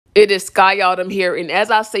It is Sky Autumn here, and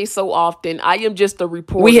as I say so often, I am just a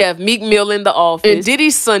reporter. We have Meek Mill in the office, and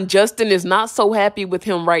Diddy's son Justin is not so happy with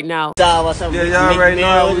him right now. Yeah, y'all already know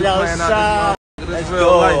how we playing out this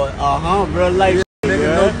real life. Real life.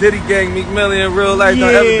 Nigga, no Diddy gang, Meek Mill in real life.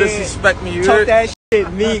 Don't ever disrespect me, you Talk heard? that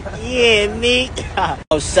shit, Meek. Yeah, Meek. Yeah,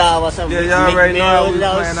 y'all already know how we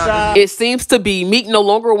playing out It seems to be Meek no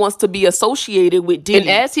longer wants to be associated with Diddy. And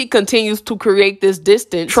as he continues to create this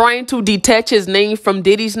distance, trying to detach his name from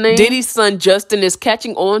Diddy's name, Diddy's son Justin is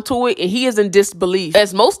catching on to it, and he is in disbelief.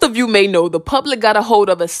 As most of you may know, the public got a hold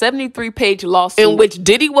of a 73-page lawsuit in which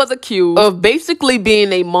Diddy was accused of basically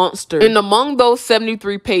being a monster. And among those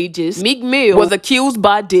 73 pages, Meek Mill was accused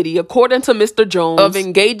by Diddy, according to Mr. Jones, of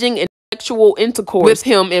engaging in sexual intercourse with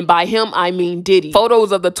him, and by him I mean Diddy.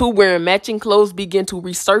 Photos of the two wearing matching clothes begin to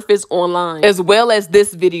resurface online, as well as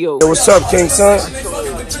this video. Hey, what's up, King Son?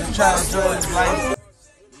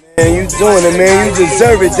 Man, you doing it, man. You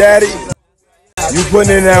deserve it, Daddy. You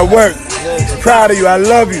putting in that work. Proud of you. I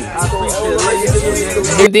love you.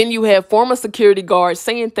 And then you have former security guards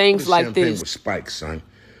saying things like this. Champagne was spiked, son.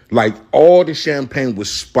 Like, all the champagne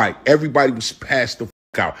was spiked. Everybody was passed the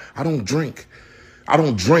fuck out. I don't drink,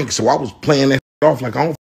 so I was playing that off like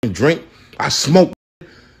I don't drink. I smoke.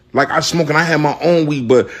 Like, I smoke and I had my own weed,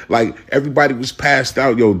 but like everybody was passed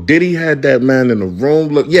out. Yo, Diddy had that man in the room.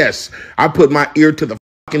 Look, yes, I put my ear to the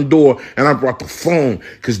fucking door and I brought the phone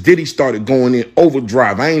because Diddy started going in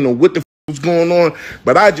overdrive. I ain't know what the was going on,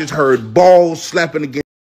 but I just heard balls slapping against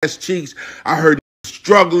his cheeks. I heard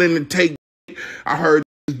struggling to take. I heard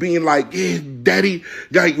being like, yeah, daddy,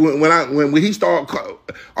 like when he started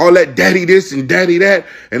all that daddy this and daddy that,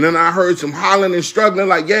 and then I heard some hollering and struggling,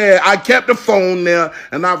 like, yeah, I kept the phone there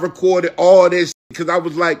and I recorded all this because I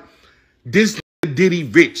was like, this Diddy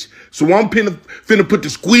rich, so I'm finna put the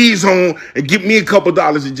squeeze on and give me a couple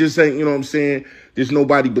dollars and just saying, you know what I'm saying? There's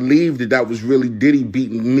nobody believed that was really Diddy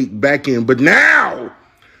beating Meek back in, but now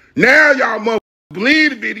y'all motherfuckers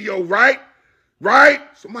believe the video, right? Right?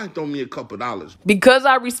 Somebody throw me a couple dollars. Because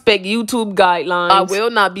I respect YouTube guidelines, I will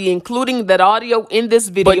not be including that audio in this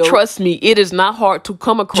video. But trust me, it is not hard to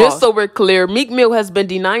come across. Just so we're clear, Meek Mill has been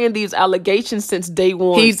denying these allegations since day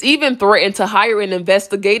one. He's even threatened to hire an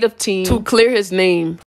investigative team to clear his name.